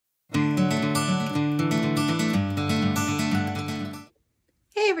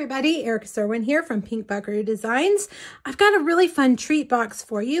everybody, Erica Serwin here from Pink Buckaroo Designs. I've got a really fun treat box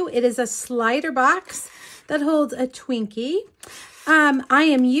for you. It is a slider box that holds a Twinkie. I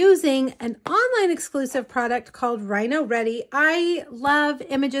am using an online exclusive product called Rhino Ready. I love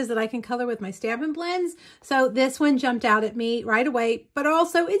images that I can color with my Stampin' Blends, so this one jumped out at me right away, but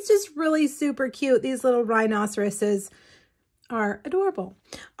also it's just really super cute. These little rhinoceroses are adorable.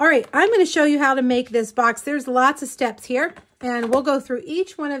 All right, I'm going to show you how to make this box. There's lots of steps here, and we'll go through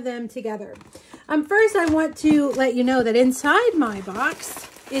each one of them together. First, I want to let you know that inside my box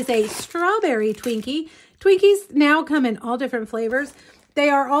is a strawberry Twinkie. Twinkies now come in all different flavors. They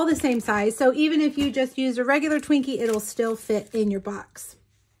are all the same size, so even if you just use a regular Twinkie, it'll still fit in your box.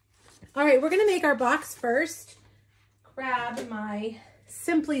 All right, we're going to make our box first. Grab my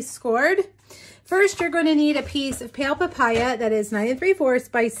Simply Scored. First, you're going to need a piece of pale papaya that is 9 3/4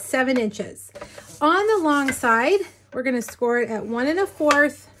 by 7 inches. On the long side, we're going to score it at 1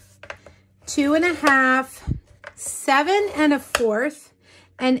 1/4, 2 1/2, 7 1/4,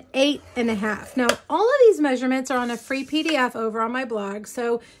 and 8 1/2. Now, all of these measurements are on a free PDF over on my blog.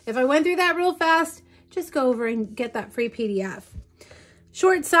 So if I went through that real fast, just go over and get that free PDF.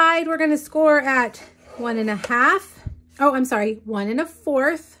 Short side, we're going to score at 1 1/2. Oh, I'm sorry, 1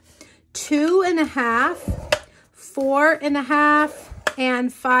 1/4. 2 1/2, 4 1/2,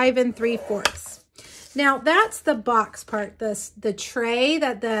 and 5 3/4. Now that's the box part, the tray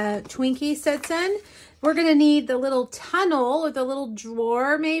that the Twinkie sits in. We're going to need the little tunnel or the little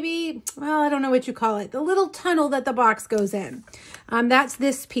drawer maybe. Well, I don't know what you call it. The little tunnel that the box goes in. That's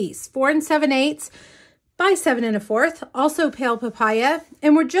this piece, 4 7/8 by 7 1/4. Also pale papaya.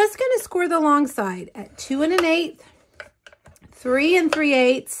 And we're just going to score the long side at 2 1/8, 3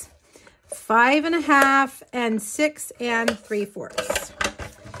 3/8, 5 1/2, and 6 3/4.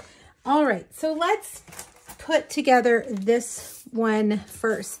 All right, so let's put together this one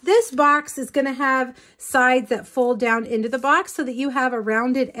first. This box is going to have sides that fold down into the box so that you have a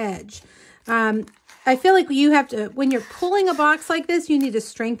rounded edge. I feel like you have to, when you're pulling a box like this, you need to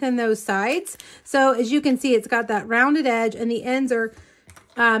strengthen those sides. So as you can see, it's got that rounded edge and the ends are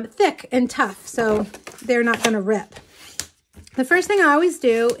thick and tough, so they're not going to rip. The first thing I always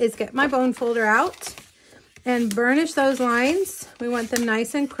do is get my bone folder out and burnish those lines. We want them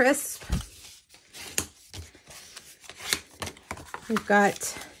nice and crisp. We've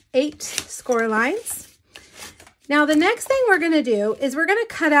got 8 score lines. Now the next thing we're going to do is we're going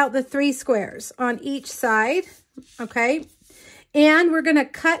to cut out the 3 squares on each side, okay? And we're going to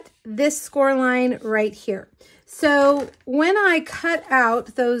cut this score line right here. So when I cut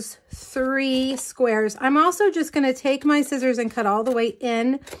out those 3 squares, I'm also just going to take my scissors and cut all the way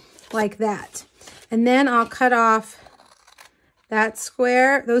in like that. And then I'll cut off that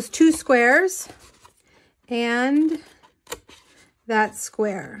square, those 2 squares, and that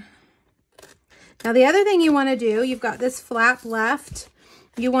square. Now the other thing you want to do, you've got this flap left.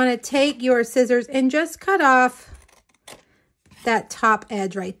 You want to take your scissors and just cut off that top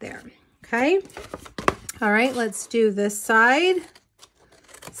edge right there, okay? All right, let's do this side.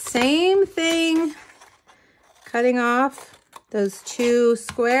 Same thing, cutting off those 2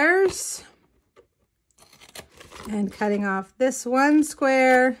 squares and cutting off this 1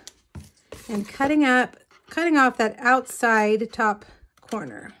 square and cutting off that outside top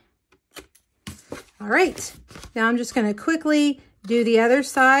corner. All right, now I'm just going to quickly do the other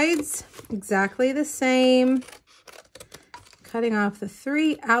sides, exactly the same, cutting off the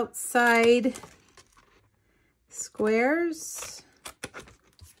 3 outside squares,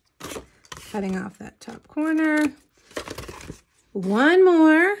 cutting off that top corner, 1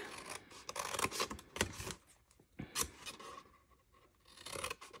 more,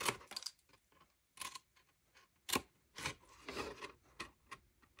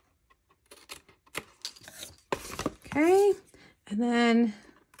 okay, and then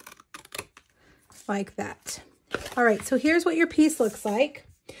like that. All right, so here's what your piece looks like.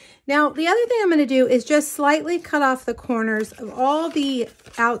 Now, the other thing I'm going to do is just slightly cut off the corners of all the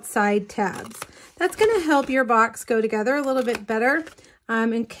outside tabs. That's going to help your box go together a little bit better.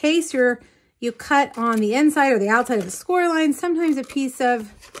 In case you cut on the inside or the outside of a score line, sometimes a piece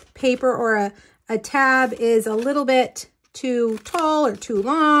of paper or a tab is a little bit too tall or too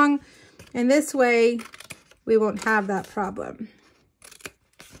long. And this way, we won't have that problem.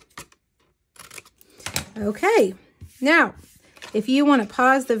 Okay, now, if you want to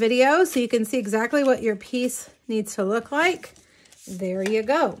pause the video so you can see exactly what your piece needs to look like, there you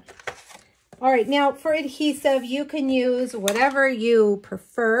go. All right, now for adhesive, you can use whatever you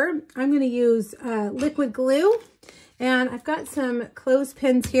prefer. I'm going to use liquid glue, And I've got some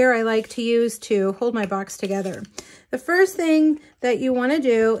clothespins here I like to use to hold my box together. The first thing that you want to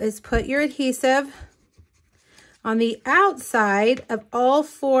do is put your adhesive on the outside of all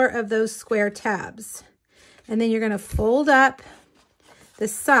 4 of those square tabs. And then you're going to fold up the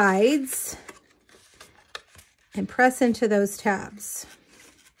sides and press into those tabs.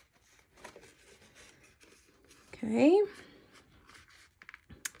 Okay.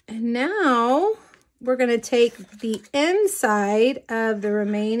 And now we're going to take the inside of the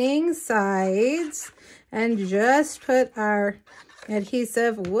remaining sides and just put our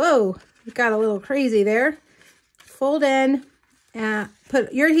adhesive. Whoa, it got a little crazy there. Fold in,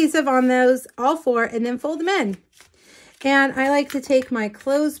 put your adhesive on those, all 4, and then fold them in. And I like to take my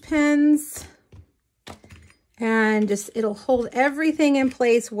clothespins and just, it'll hold everything in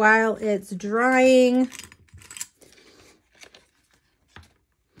place while it's drying.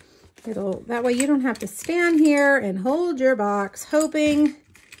 That way you don't have to stand here and hold your box hoping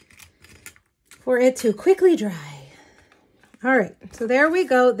for it to quickly dry. All right, so there we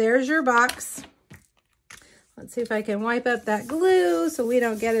go. There's your box. Let's see if I can wipe up that glue so we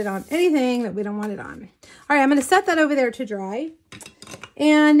don't get it on anything that we don't want it on. All right, I'm gonna set that over there to dry.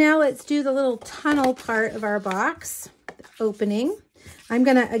 And now let's do the little tunnel part of our box, the opening. I'm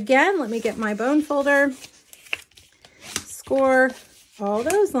gonna, again, let me get my bone folder, score all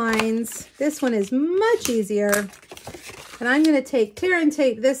those lines. This one is much easier. And I'm gonna take tear and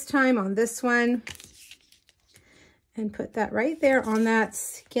tape this time on this one and put that right there on that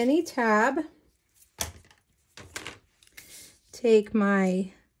skinny tab. Take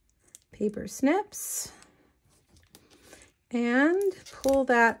my paper snips and pull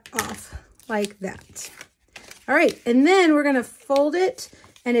that off like that. All right, and then we're gonna fold it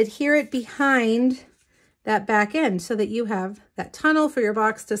and adhere it behind that back end so that you have that tunnel for your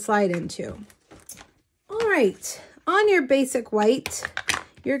box to slide into. All right, on your basic white,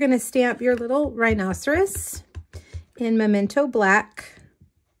 you're gonna stamp your little rhinoceros in Memento Black.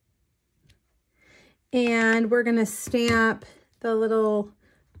 And we're gonna stamp the little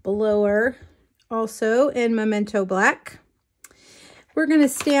blower also in Memento Black. We're gonna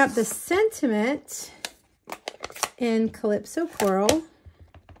stamp the sentiment in Calypso Coral.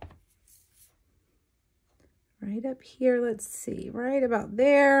 Right up here, let's see, right about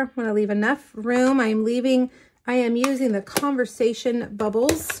there. I wanna leave enough room. I am using the Conversation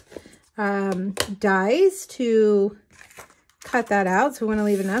Bubbles dies to cut that out, so we wanna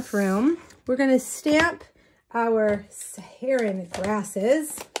leave enough room. We're gonna stamp our Saharan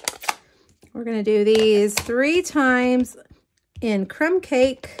grasses. We're gonna do these 3 times in crumb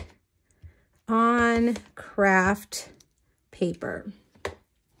cake on craft paper.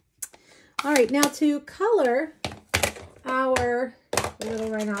 All right, now to color our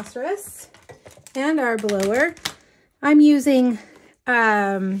little rhinoceros and our blower, I'm using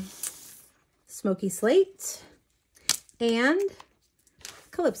Smoky Slate and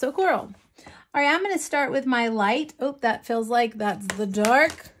Calypso Coral. All right, I'm gonna start with my light. Oh, that feels like that's the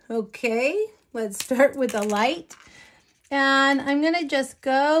dark. Okay, let's start with the light. And I'm gonna just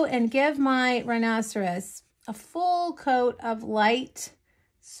go and give my rhinoceros a full coat of light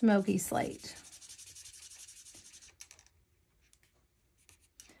Smoky Slate.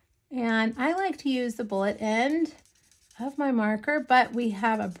 And I like to use the bullet end of my marker, but we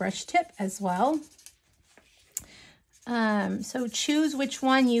have a brush tip as well. So choose which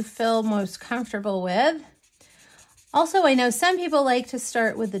one you feel most comfortable with. Also, I know some people like to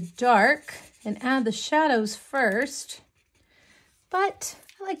start with the dark and add the shadows first, but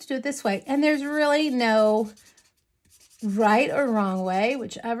I like to do it this way. And there's really no right or wrong way,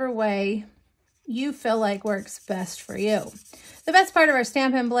 whichever way you feel like works best for you. The best part of our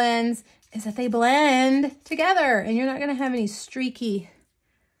Stampin' Blends is that they blend together and you're not gonna have any streaky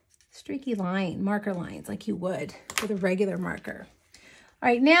marker lines like you would with a regular marker. All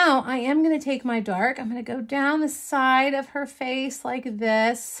right, now I am gonna take my dark. I'm gonna go down the side of her face like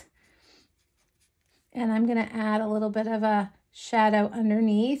this. And I'm gonna add a little bit of a shadow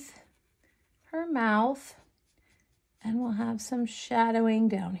underneath her mouth. And we'll have some shadowing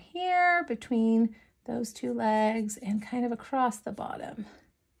down here between those 2 legs and kind of across the bottom,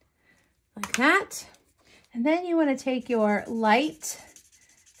 like that. And then you wanna take your light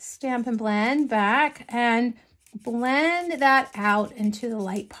Stampin' Blend back and blend that out into the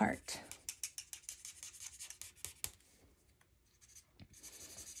light part.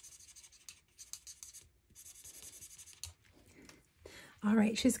 All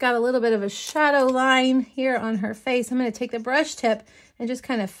right, she's got a little bit of a shadow line here on her face. I'm gonna take the brush tip and just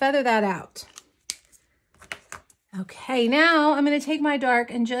kind of feather that out. Okay, now I'm gonna take my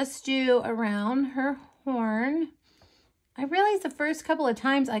dark and just do around her horn I realized the first couple of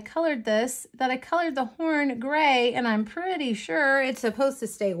times I colored this, that I colored the horn gray, and I'm pretty sure it's supposed to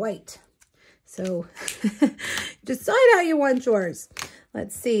stay white. So decide how you want yours.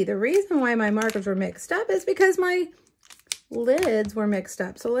 Let's see, the reason why my markers were mixed up is because my lids were mixed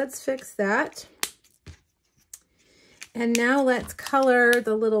up. So let's fix that. And now let's color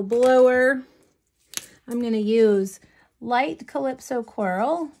the little blower. I'm going to use light Calypso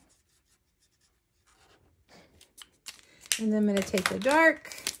Coral. And then I'm going to take the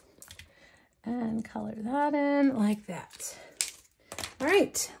dark and color that in like that. All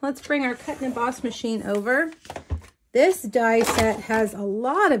right, let's bring our cut and emboss machine over. This die set has a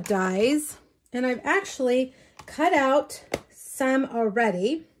lot of dies, and I've actually cut out some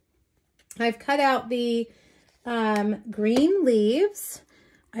already. I've cut out the green leaves.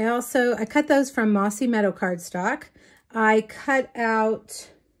 I cut those from Mossy Meadow cardstock. I cut out,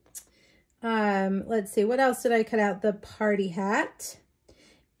 let's see, what else did I cut out? The party hat.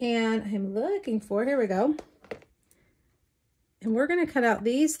 And I'm looking for, here we go. And we're going to cut out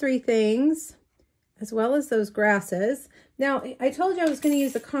these three things, as well as those grasses. Now, I told you I was going to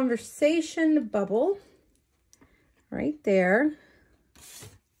use the conversation bubble right there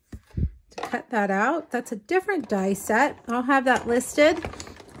to cut that out. That's a different die set. I'll have that listed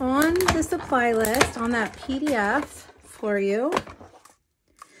on the supply list on that PDF for you.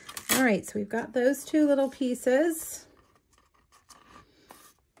 All right, so we've got those two little pieces.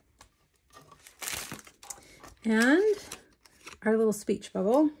 And our little speech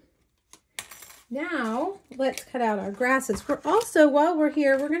bubble. Now, let's cut out our grasses. We're also, while we're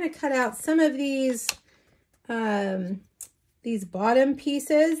here, we're going to cut out some of these bottom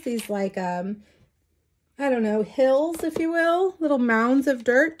pieces, these like, I don't know, hills, if you will, little mounds of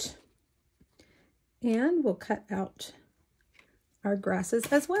dirt. And we'll cut out our grasses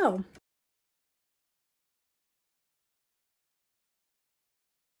as well.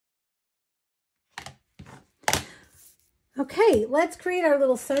 Okay, let's create our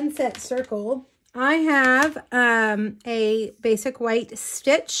little sunset circle. I have a basic white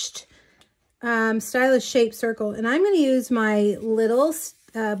stitched stylish shape circle, and I'm going to use my little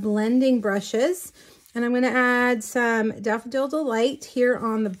blending brushes, and I'm going to add some Daffodil Delight here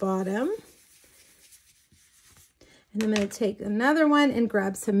on the bottom. And I'm going to take another one and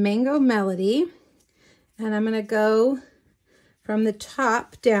grab some Mango Melody, and I'm going to go from the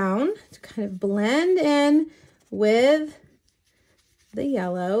top down to kind of blend in with the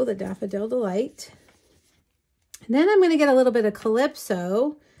yellow, the Daffodil Delight. And then I'm going to get a little bit of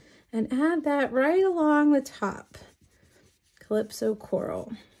Calypso and add that right along the top. Calypso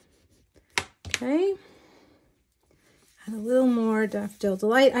Coral. Okay. Add a little more Daffodil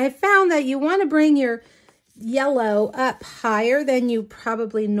Delight. I have found that you want to bring your yellow up higher than you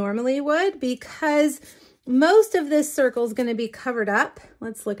probably normally would, because most of this circle is going to be covered up.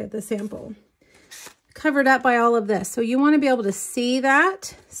 Let's look at the sample. Covered up by all of this. So you want to be able to see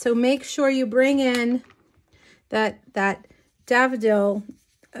that. So make sure you bring in that Daffodil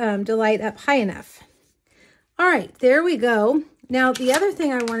Delight up high enough. All right, there we go. Now the other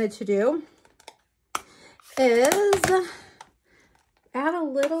thing I wanted to do is add a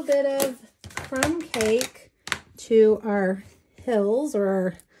little bit of crumb cake to our hills or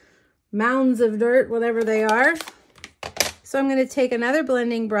our mounds of dirt, whatever they are. So I'm going to take another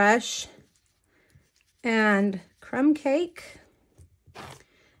blending brush and crumb cake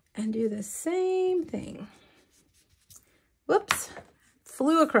and do the same thing. Whoops,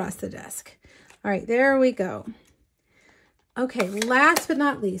 flew across the desk. All right, there we go. Okay, last but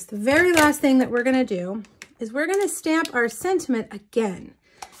not least, the very last thing that we're going to do is we're going to stamp our sentiment again,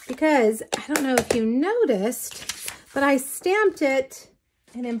 because I don't know if you noticed, but I stamped it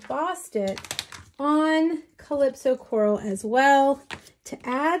and embossed it on Calypso Coral as well to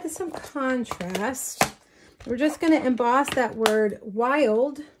add some contrast. We're just going to emboss that word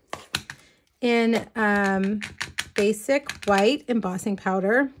wild in basic white embossing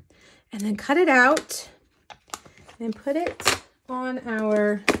powder, and then cut it out and put it on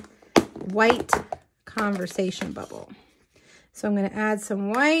our white conversation bubble. So I'm going to add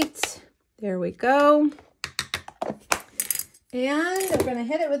some white. There we go. And I'm going to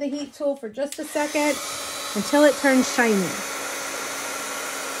hit it with a heat tool for just a second until it turns shiny.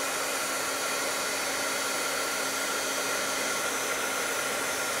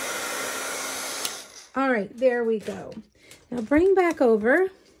 All right, there we go. Now bring back over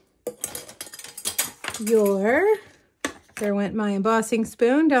there went my embossing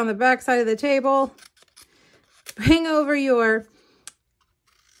spoon down the back side of the table. Bring over your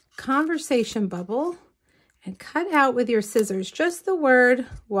conversation bubble and cut out with your scissors just the word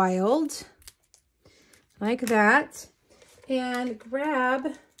wild, like that. and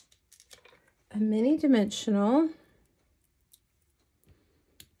grab a mini dimensional.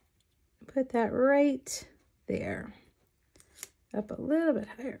 Put that right there. Up a little bit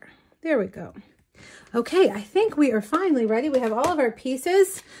higher. There we go. Okay, I think we are finally ready. We have all of our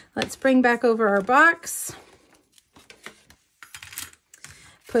pieces. Let's bring back over our box.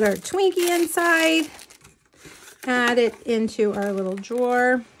 Put our Twinkie inside. Add it into our little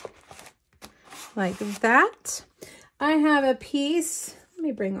drawer like that. I have a piece. Let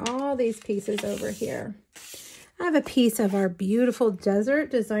me bring all these pieces over here. I have a piece of our beautiful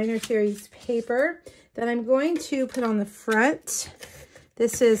Desert Designer Series paper that I'm going to put on the front.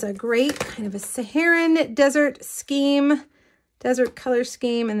 This is a great kind of a Saharan desert scheme, desert color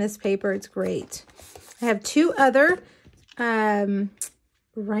scheme in this paper. It's great. I have two other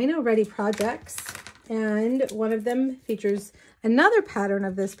Rhino Ready projects, and one of them features another pattern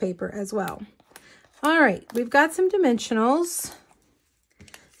of this paper as well. All right, we've got some dimensionals.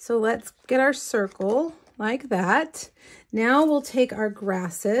 So let's get our circle like that. Now we'll take our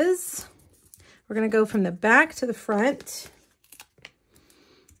grasses. We're going to go from the back to the front.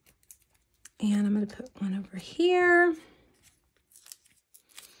 And I'm going to put one over here.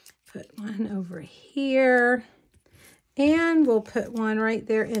 Put one over here. And we'll put one right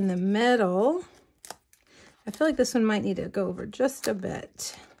there in the middle. I feel like this one might need to go over just a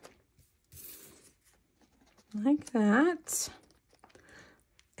bit. Like that.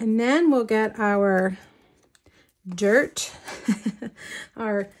 And then we'll get our dirt,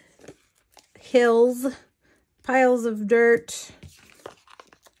 our hills, piles of dirt,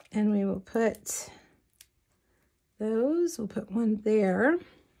 and we will put those. We'll put one there.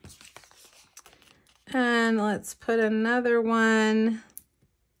 And let's put another one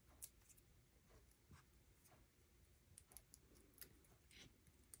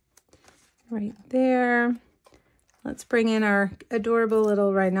right there. Let's bring in our adorable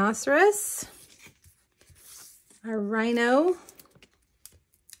little rhinoceros, our rhino,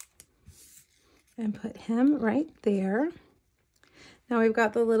 and put him right there. Now we've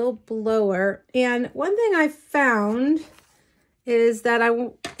got the little blower. And one thing I found is that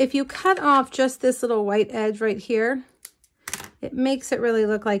if you cut off just this little white edge right here, it makes it really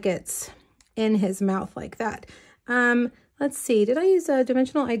look like it's in his mouth like that. Let's see, did I use a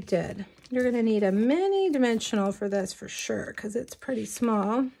dimensional? I did. You're gonna need a mini dimensional for this for sure, because it's pretty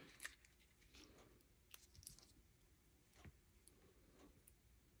small.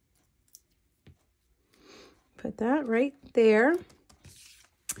 Put that right there.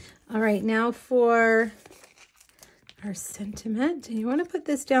 All right, now for our sentiment. You want to put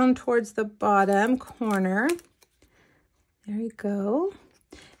this down towards the bottom corner. There you go.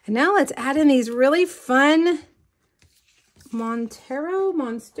 And now let's add in these really fun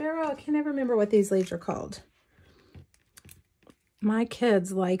Monstero, I can't ever remember what these leaves are called. My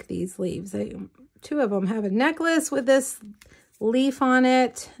kids like these leaves. Two of them have a necklace with this leaf on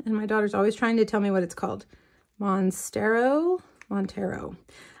it, and my daughter's always trying to tell me what it's called. Montero.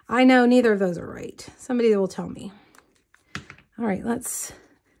 I know neither of those are right. Somebody will tell me. All right, let's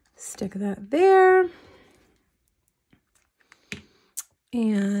stick that there.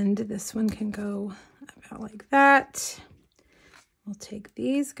 And this one can go about like that. We'll take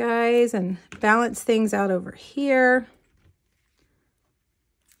these guys and balance things out over here.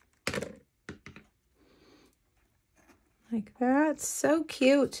 Like that. So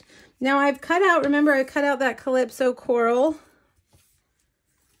cute. Now I've cut out, remember I cut out that Calypso Coral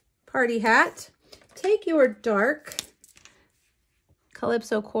party hat. Take your dark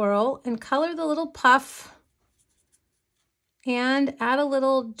Calypso Coral and color the little puff and add a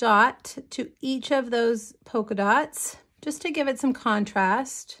little dot to each of those polka dots, just to give it some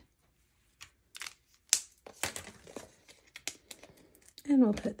contrast. And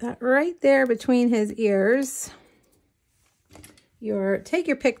we'll put that right there between his ears. Take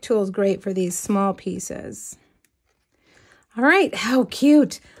your pick tool is great for these small pieces. All right, how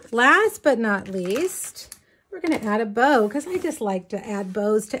cute. Last but not least, we're gonna add a bow, because I just like to add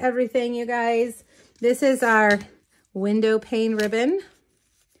bows to everything, you guys. This is our window pane ribbon.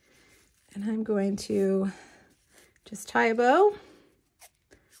 And I'm going to just tie a bow.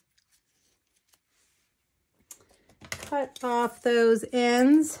 Cut off those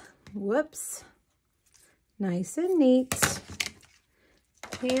ends. Whoops. Nice and neat.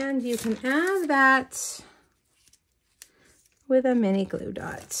 And you can add that with a mini glue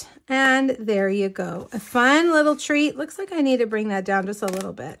dot. And there you go. A fun little treat. Looks like I need to bring that down just a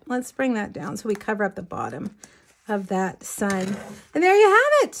little bit. Let's bring that down so we cover up the bottom of that sun. And there you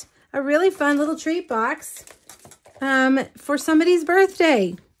have it. A really fun little treat box for somebody's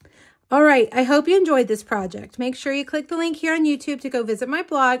birthday. All right, I hope you enjoyed this project. Make sure you click the link here on YouTube to go visit my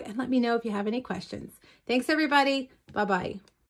blog and let me know if you have any questions. Thanks, everybody. Bye-bye.